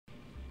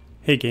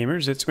Hey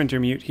gamers, it's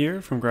Wintermute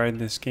here from Grind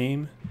This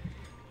Game,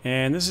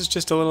 and this is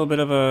just a little bit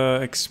of a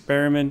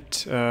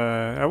experiment.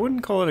 I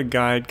wouldn't call it a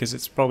guide because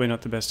it's probably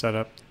not the best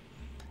setup,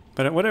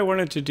 but what I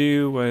wanted to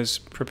do was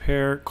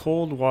prepare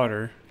cold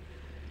water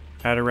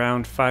at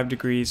around 5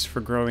 degrees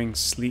for growing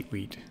sleet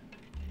wheat.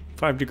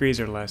 5 degrees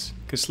or less,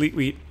 because sleet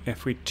wheat,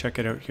 if we check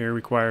it out here,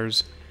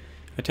 requires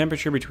a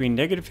temperature between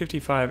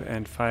 -55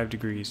 and 5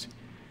 degrees.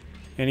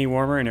 Any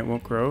warmer and it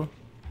won't grow.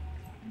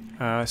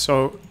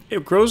 So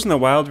it grows in the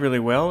wild really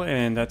well,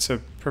 and that's a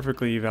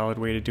perfectly valid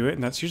way to do it,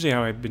 and that's usually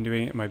how I've been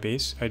doing it at my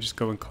base. I just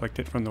go and collect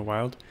it from the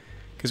wild,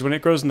 because when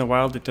it grows in the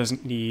wild it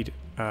doesn't need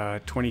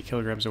 20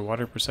 kilograms of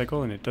water per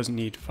cycle, and it doesn't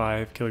need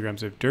 5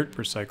 kilograms of dirt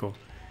per cycle,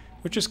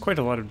 which is quite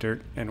a lot of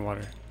dirt and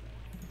water.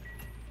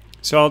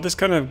 So I'll just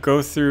kind of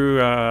go through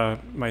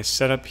my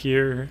setup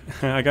here.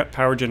 I got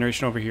power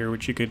generation over here,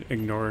 which you could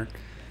ignore.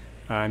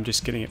 I'm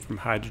just getting it from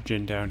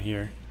hydrogen down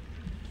here.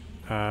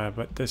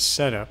 But the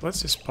setup,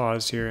 let's just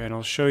pause here and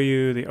I'll show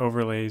you the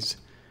overlays.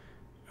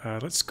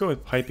 Let's go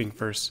with piping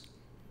first.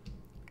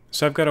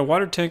 So I've got a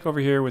water tank over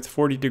here with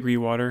 40-degree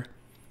water.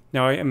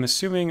 Now I am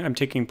assuming I'm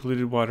taking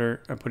polluted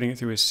water, I'm putting it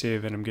through a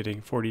sieve, and I'm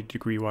getting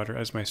 40-degree water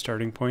as my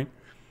starting point.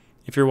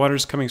 If your water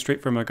is coming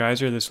straight from a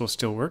geyser, this will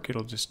still work.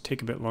 It'll just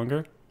take a bit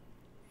longer.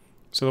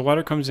 So the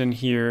water comes in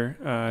here.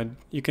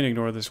 You can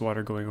ignore this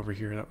water going over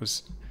here.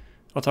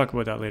 I'll talk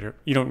about that later.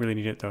 You don't really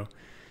need it though.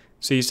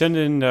 So you send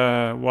in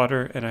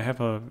water, and I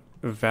have a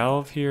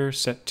valve here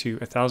set to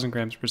 1,000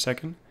 grams per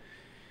second.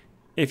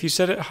 If you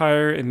set it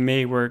higher, it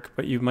may work,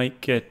 but you might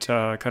get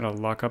kind of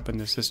lock up in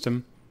the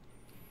system.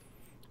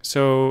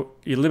 So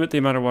you limit the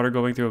amount of water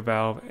going through a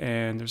valve,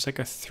 and there's like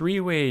a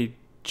three-way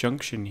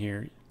junction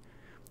here.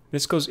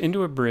 This goes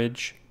into a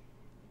bridge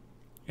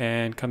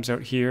and comes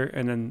out here,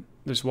 and then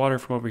there's water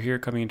from over here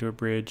coming into a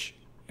bridge,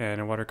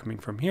 and water coming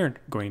from here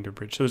going into a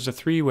bridge. So there's a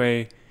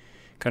three-way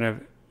kind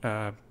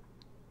of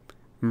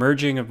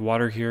merging of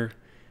water here.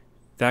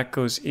 That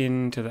goes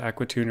into the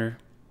Aquatuner,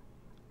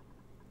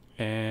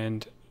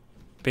 and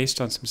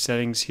based on some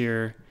settings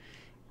here,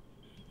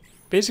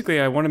 basically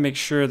I want to make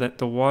sure that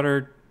the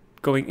water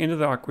going into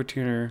the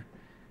Aquatuner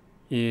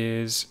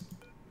is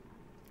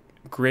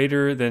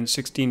greater than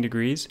 16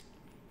 degrees,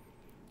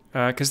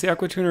 because the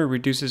Aquatuner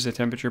reduces the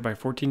temperature by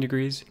 14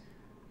 degrees.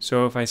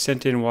 So if I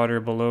sent in water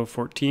below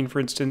 14,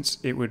 for instance,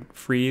 it would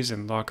freeze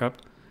and lock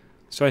up.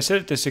 So I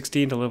set it to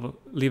 16 to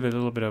leave a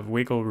little bit of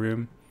wiggle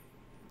room.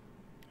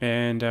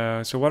 And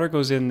so water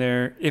goes in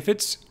there. If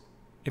it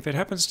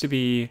happens to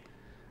be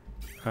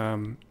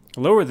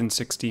lower than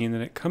 16, then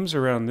it comes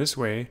around this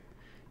way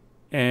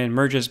and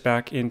merges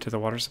back into the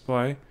water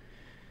supply.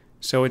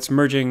 So it's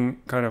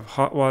merging kind of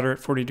hot water at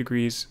 40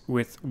 degrees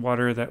with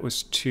water that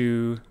was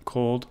too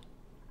cold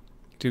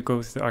to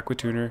go through the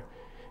Aquatuner.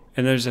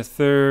 And there's a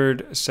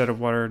third set of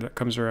water that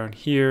comes around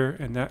here,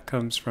 and that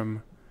comes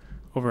from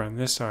over on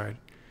this side.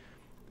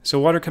 So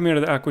water coming out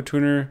of the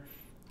Aquatuner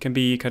can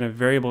be kind of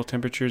variable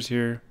temperatures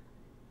here,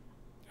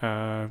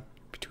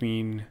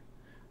 between,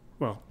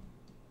 well,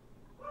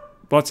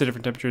 lots of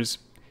different temperatures.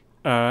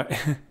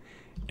 And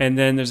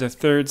then there's a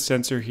third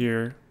sensor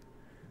here,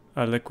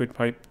 a liquid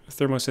pipe, a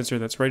thermo sensor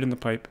that's right in the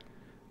pipe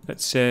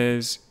that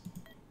says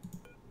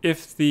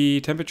if the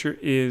temperature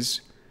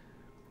is,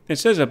 it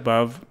says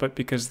above, but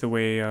because the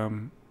way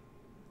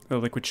the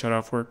liquid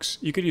shutoff works,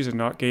 you could use a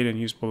NOT gate and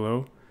use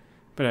below,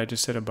 but I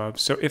just said above.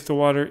 So if the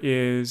water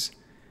is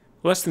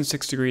less than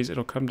 6 degrees,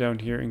 it'll come down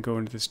here and go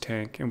into this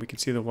tank, and we can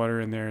see the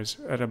water in there is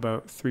at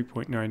about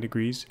 3.9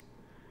 degrees.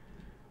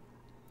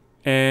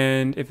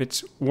 And if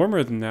it's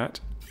warmer than that,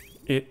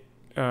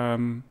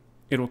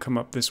 it'll come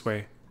up this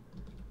way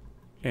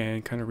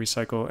and kind of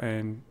recycle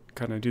and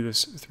kind of do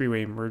this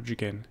three-way merge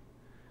again.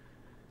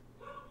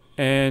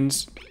 And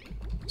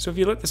so if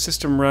you let the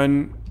system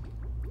run,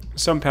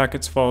 some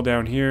packets fall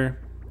down here,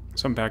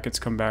 some packets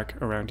come back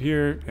around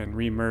here and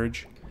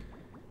re-merge.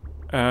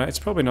 It's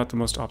probably not the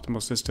most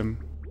optimal system,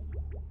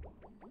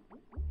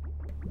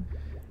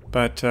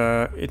 but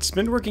it's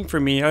been working for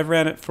me. I've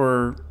ran it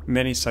for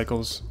many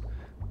cycles,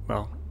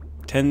 well,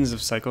 tens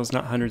of cycles,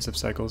 not hundreds of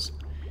cycles,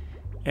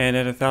 and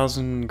at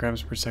 1,000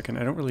 grams per second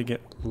I don't really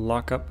get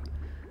lockup.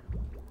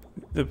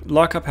 The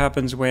lockup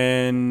happens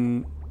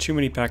when too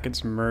many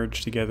packets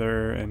merge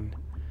together and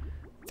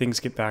things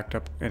get backed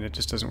up and it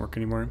just doesn't work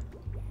anymore.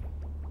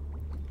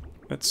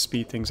 Let's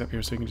speed things up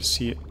here so you can just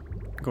see it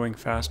going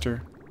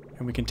faster.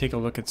 And we can take a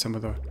look at some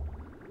of the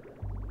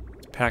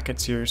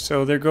packets here.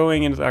 So they're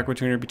going into the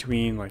Aquatuner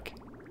between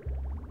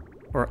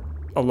or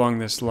along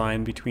this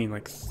line between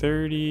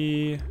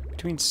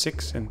between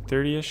 6 and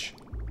 30-ish.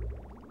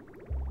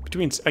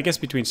 I guess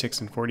between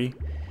 6 and 40.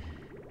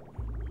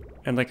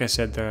 And like I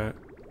said,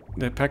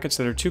 the packets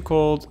that are too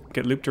cold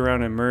get looped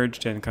around and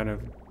merged and kind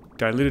of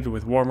diluted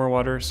with warmer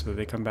water so that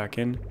they come back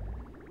in.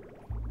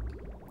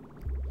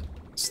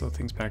 Slow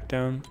things back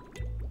down.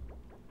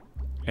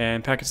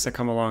 And packets that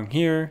come along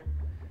here,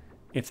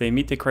 if they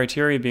meet the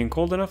criteria of being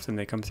cold enough, then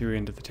they come through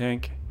into the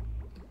tank.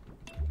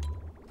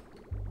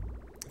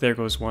 There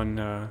goes one.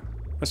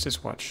 Let's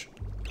just watch.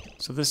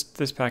 So this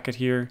packet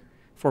here,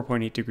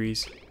 4.8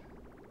 degrees.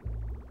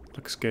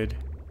 Looks good.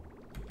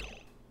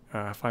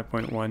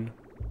 5.1.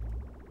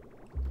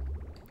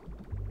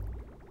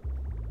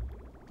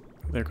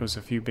 There goes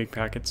a few big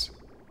packets.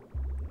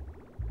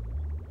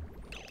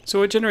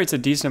 So it generates a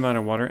decent amount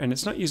of water, and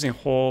it's not using a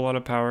whole lot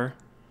of power.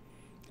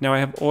 Now I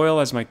have oil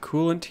as my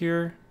coolant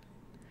here,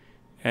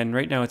 and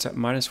right now it's at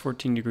minus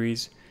 14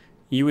 degrees.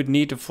 You would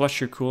need to flush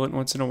your coolant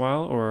once in a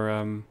while,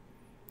 or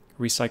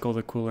recycle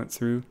the coolant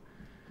through.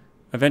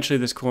 Eventually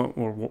this coolant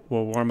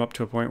will warm up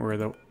to a point where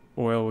the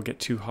oil will get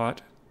too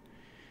hot.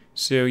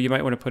 So you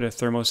might want to put a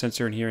thermo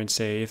sensor in here and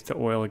say if the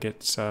oil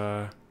gets,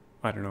 I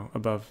don't know,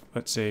 above,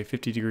 let's say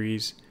 50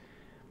 degrees,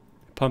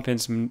 pump in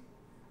some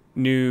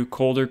new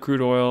colder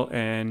crude oil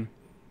and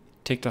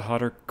take the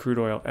hotter crude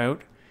oil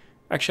out.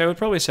 Actually, I would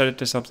probably set it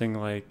to something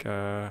like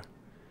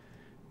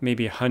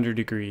maybe 100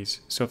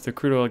 degrees. So if the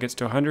crude oil gets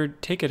to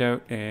 100, take it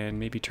out and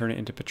maybe turn it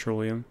into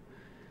petroleum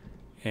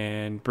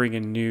and bring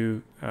in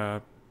new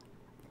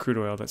crude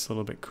oil that's a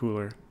little bit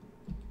cooler.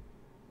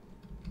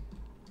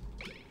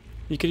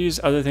 You could use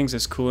other things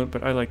as coolant,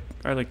 but I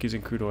like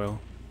using crude oil.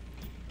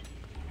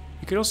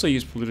 You could also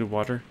use polluted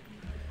water.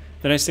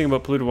 The nice thing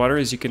about polluted water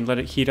is you can let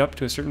it heat up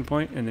to a certain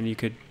point, and then you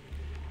could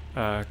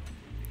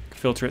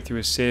filter it through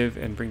a sieve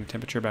and bring the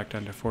temperature back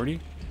down to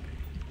 40.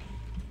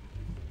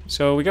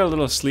 So we got a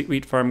little sleet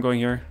wheat farm going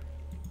here,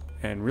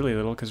 and really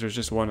little because there's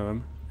just one of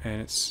them,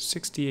 and it's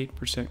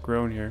 68%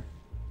 grown here.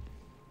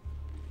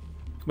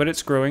 But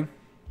it's growing.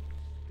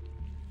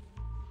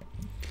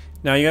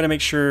 Now you got to make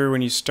sure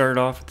when you start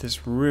off with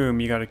this room,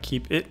 you got to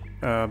keep it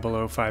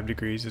below 5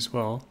 degrees as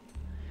well.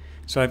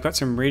 So I've got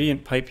some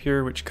radiant pipe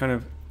here, which kind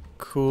of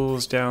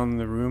cools down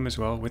the room as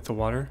well with the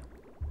water.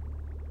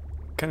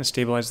 Kind of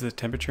stabilizes the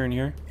temperature in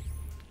here.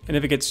 And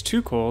if it gets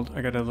too cold,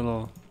 I got a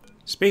little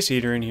space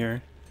heater in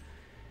here.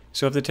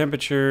 So if the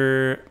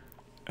temperature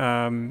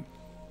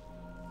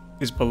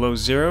is below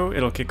 0,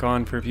 it'll kick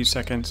on for a few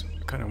seconds,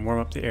 kind of warm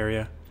up the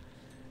area,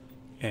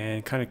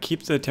 and kind of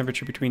keep the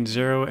temperature between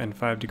 0 and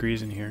 5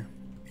 degrees in here.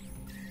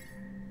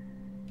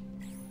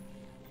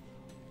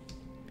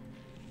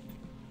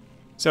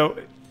 So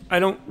I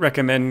don't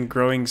recommend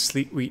growing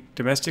sleet wheat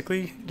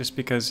domestically, just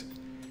because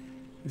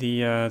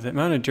the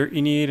amount of dirt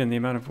you need and the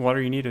amount of water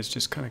you need is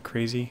just kind of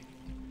crazy.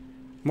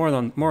 More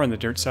on the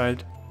dirt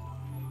side.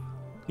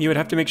 You would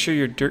have to make sure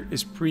your dirt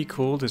is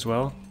pre-cooled as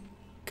well,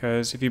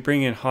 because if you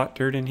bring in hot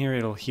dirt in here,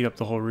 it'll heat up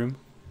the whole room.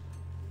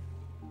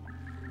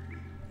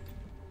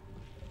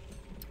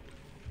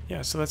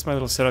 Yeah, so that's my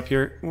little setup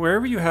here.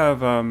 Wherever you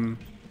have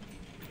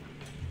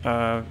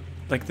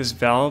like this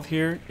valve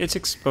here, it's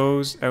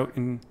exposed out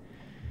in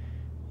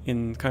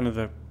kind of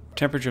the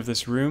temperature of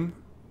this room.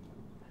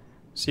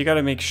 So you got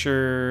to make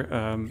sure,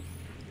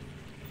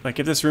 like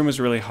if this room is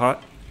really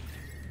hot,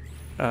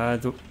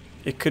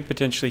 it could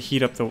potentially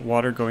heat up the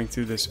water going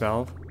through this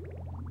valve.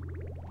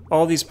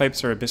 All these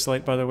pipes are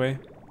abyssalite, by the way,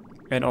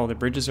 and all the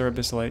bridges are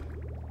abyssalite,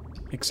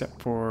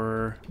 except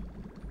for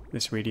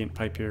this radiant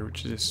pipe here,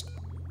 which is just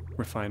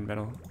refined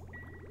metal.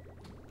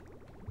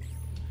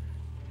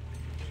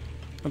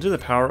 I'll do the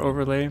power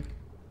overlay.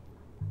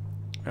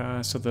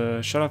 So the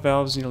shutoff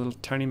valves need a little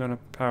tiny amount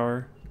of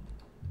power.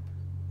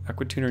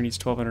 Aquatuner needs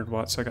 1200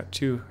 watts, so I got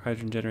 2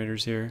 hydrogen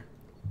generators here.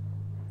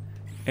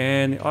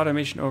 And the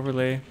automation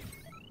overlay,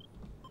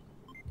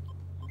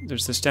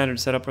 there's the standard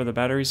setup for the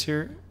batteries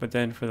here, but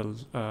then for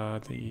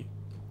the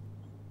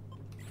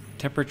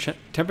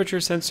temperature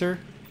sensor,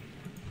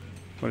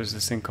 what is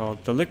this thing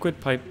called? The liquid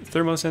pipe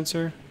thermo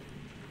sensor.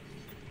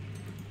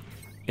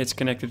 It's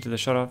connected to the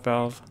shutoff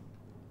valve.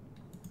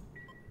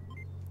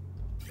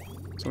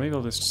 So maybe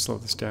I'll just slow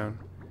this down.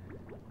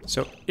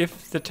 So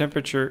if the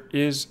temperature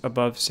is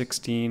above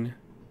 16,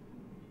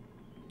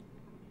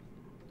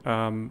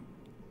 turn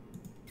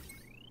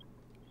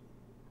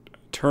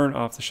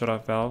off the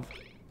shutoff valve.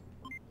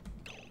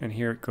 And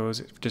here it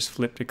goes. It just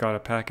flipped. It got a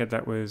packet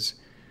that was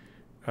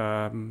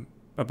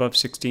above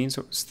 16,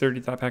 so it was 30.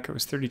 That packet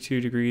was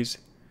 32 degrees.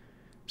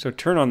 So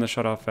turn on the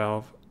shutoff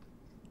valve,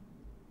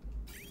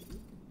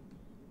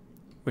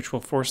 which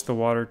will force the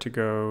water to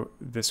go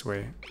this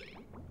way,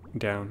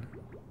 down,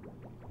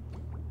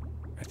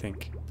 I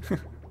think.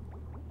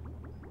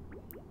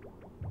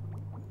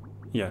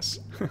 Yes,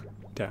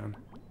 down.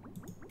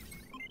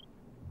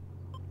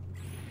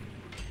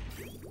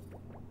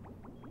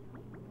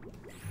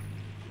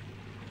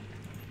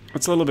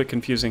 It's a little bit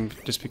confusing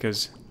just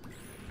because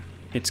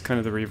it's kind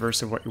of the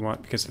reverse of what you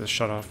want because of the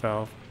shutoff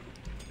valve.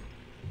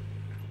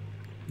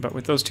 But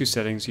with those two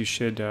settings, you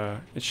should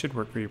it should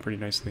work for you pretty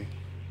nicely.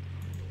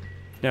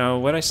 Now,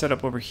 what I set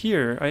up over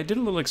here, I did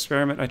a little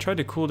experiment. I tried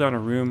to cool down a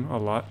room a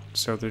lot.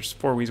 So there's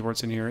 4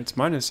 Weezeworts in here. It's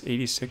minus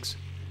 86.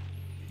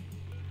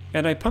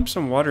 And I pumped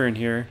some water in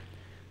here.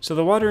 So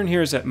the water in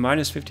here is at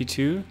minus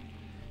 52,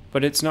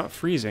 but it's not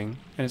freezing,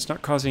 and it's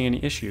not causing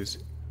any issues.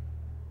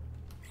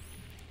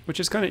 Which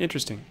is kind of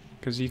interesting,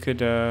 because you could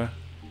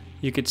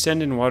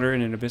send in water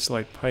in an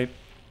abyssalite pipe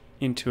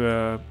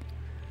into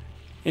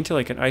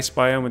like an ice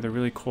biome with a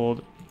really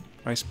cold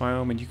ice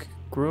biome, and you could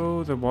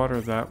grow the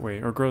water that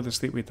way, or grow the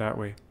sleet wheat that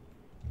way,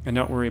 and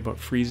not worry about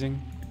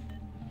freezing.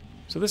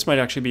 So this might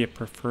actually be a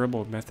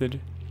preferable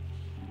method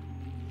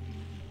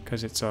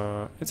because it's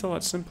a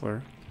lot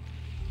simpler.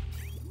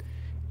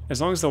 As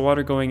long as the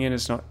water going in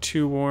is not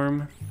too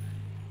warm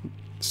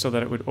so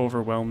that it would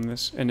overwhelm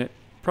this, and it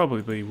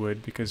probably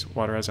would because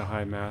water has a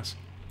high mass.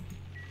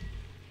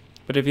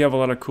 But if you have a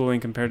lot of cooling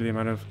compared to the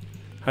amount of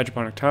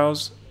hydroponic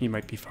tiles, you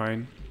might be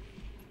fine.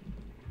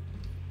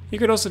 You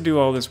could also do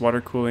all this water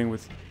cooling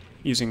with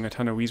using a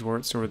ton of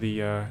Weezeworts or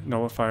the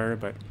nullifier,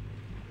 but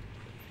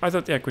I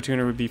thought the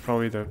Aquatuner would be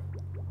probably the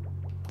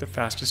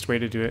fastest way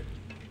to do it,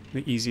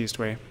 the easiest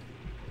way.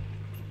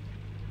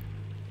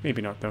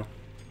 Maybe not though.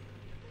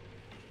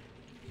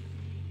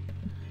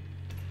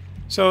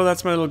 So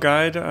that's my little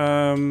guide.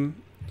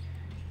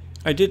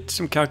 I did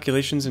some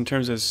calculations in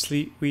terms of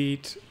sleet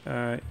wheat.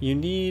 You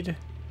need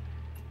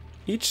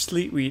each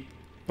sleet wheat.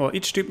 Well,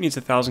 each dupe needs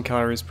 1,000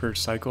 calories per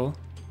cycle,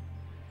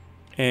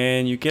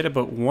 and you get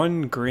about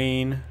 1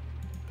 grain.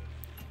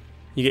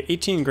 You get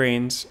 18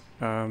 grains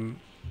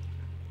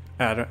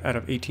out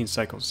of 18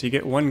 cycles. So you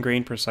get 1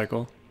 grain per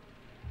cycle,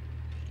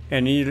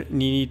 and you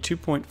need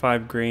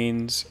 2.5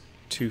 grains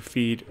to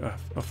feed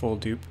a full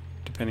dupe,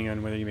 depending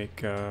on whether you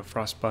make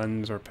frost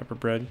buns or pepper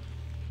bread.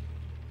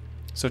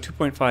 So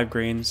 2.5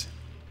 grains.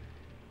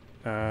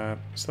 So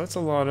that's a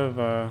lot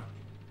of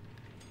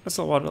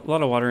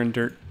water and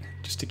dirt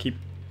just to keep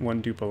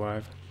one dupe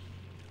alive.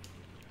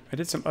 I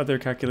did some other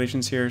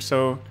calculations here.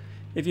 So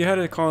if you had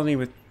a colony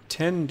with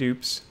 10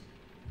 dupes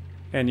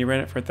and you ran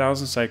it for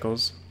 1,000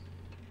 cycles,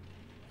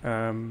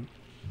 you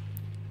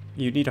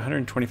need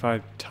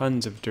 125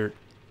 tons of dirt,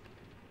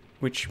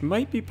 which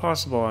might be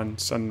possible on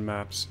sun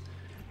maps,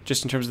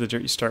 just in terms of the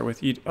dirt you start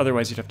with.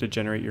 Otherwise, you'd have to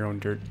generate your own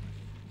dirt,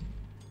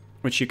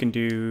 which you can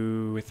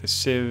do with a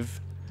sieve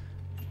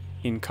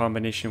in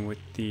combination with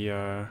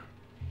the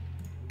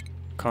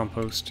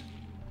compost.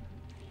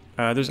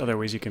 There's other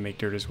ways you can make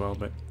dirt as well,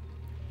 but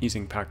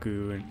using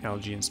paku and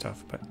algae and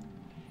stuff. But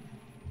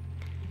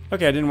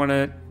okay, I didn't want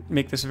to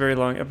make this a very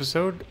long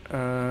episode.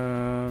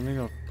 Maybe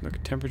I'll look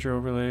at temperature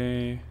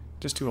overlay.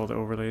 Just do all the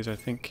overlays, I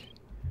think.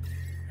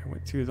 I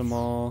went through them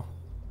all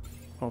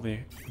the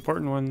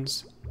important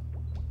ones.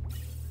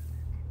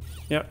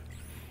 Yep.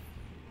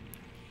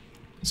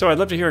 So I'd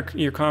love to hear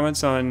your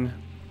comments on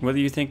whether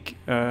you think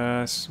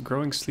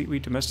growing sleet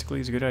wheat domestically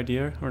is a good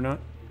idea or not.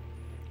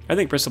 I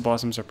think bristle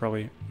blossoms are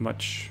probably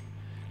much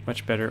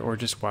better, or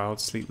just wild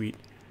sleet wheat.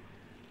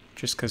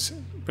 Just because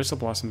bristle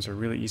blossoms are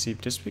really easy,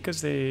 just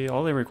because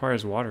all they require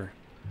is water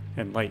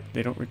and light.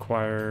 They don't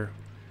require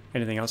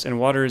anything else. And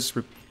water is,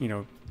 you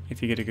know,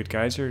 if you get a good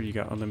geyser, you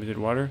got unlimited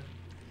water.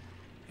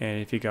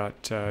 And if you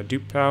got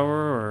dupe power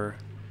or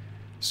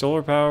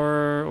solar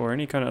power or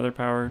any kind of other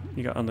power,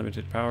 you got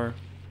unlimited power.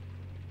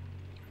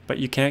 But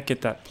you can't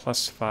get that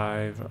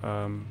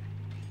 +5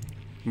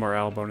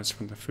 morale bonus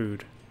from the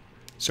food.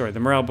 Sorry, the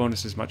morale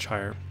bonus is much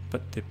higher,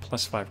 but the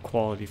 +5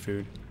 quality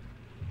food.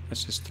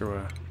 Let's just throw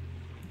a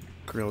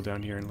grill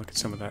down here and look at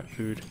some of that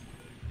food.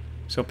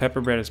 So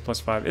pepper bread is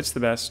 +5. It's the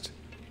best.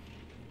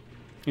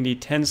 You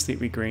need 10 sleet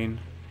wheat grain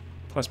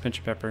plus pinch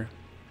of pepper.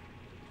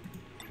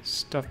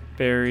 Stuffed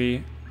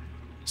berry.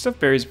 Stuffed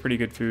berry is pretty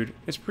good food.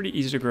 It's pretty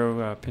easy to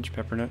grow pinch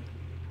peppermint.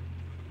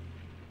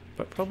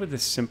 But probably the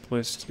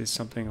simplest is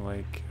something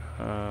like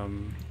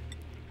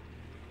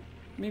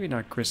maybe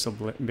not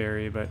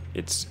gristleberry, but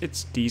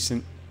it's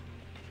decent.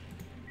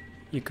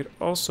 You could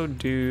also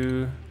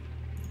do,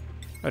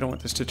 I don't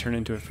want this to turn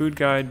into a food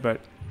guide,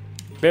 but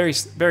berry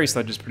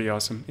sludge is pretty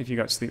awesome if you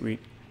got sleet wheat.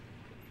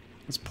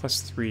 It's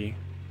 +3.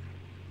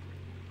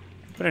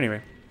 But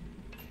anyway,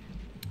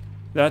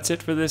 that's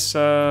it for this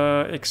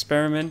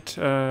experiment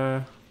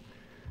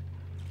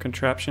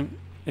contraption.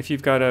 If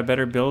you've got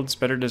better builds,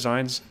 better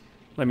designs,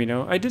 let me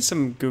know. I did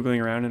some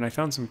Googling around and I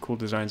found some cool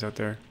designs out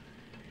there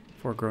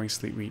for growing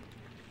sleet wheat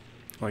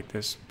like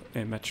this,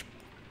 and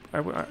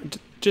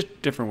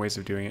just different ways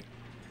of doing it.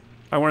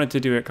 I wanted to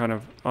do it kind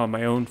of on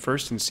my own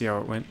first and see how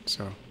it went.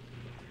 So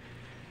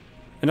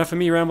enough of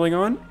me rambling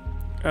on.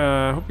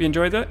 Hope you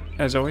enjoyed that.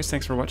 As always,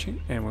 thanks for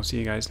watching, and we'll see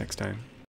you guys next time.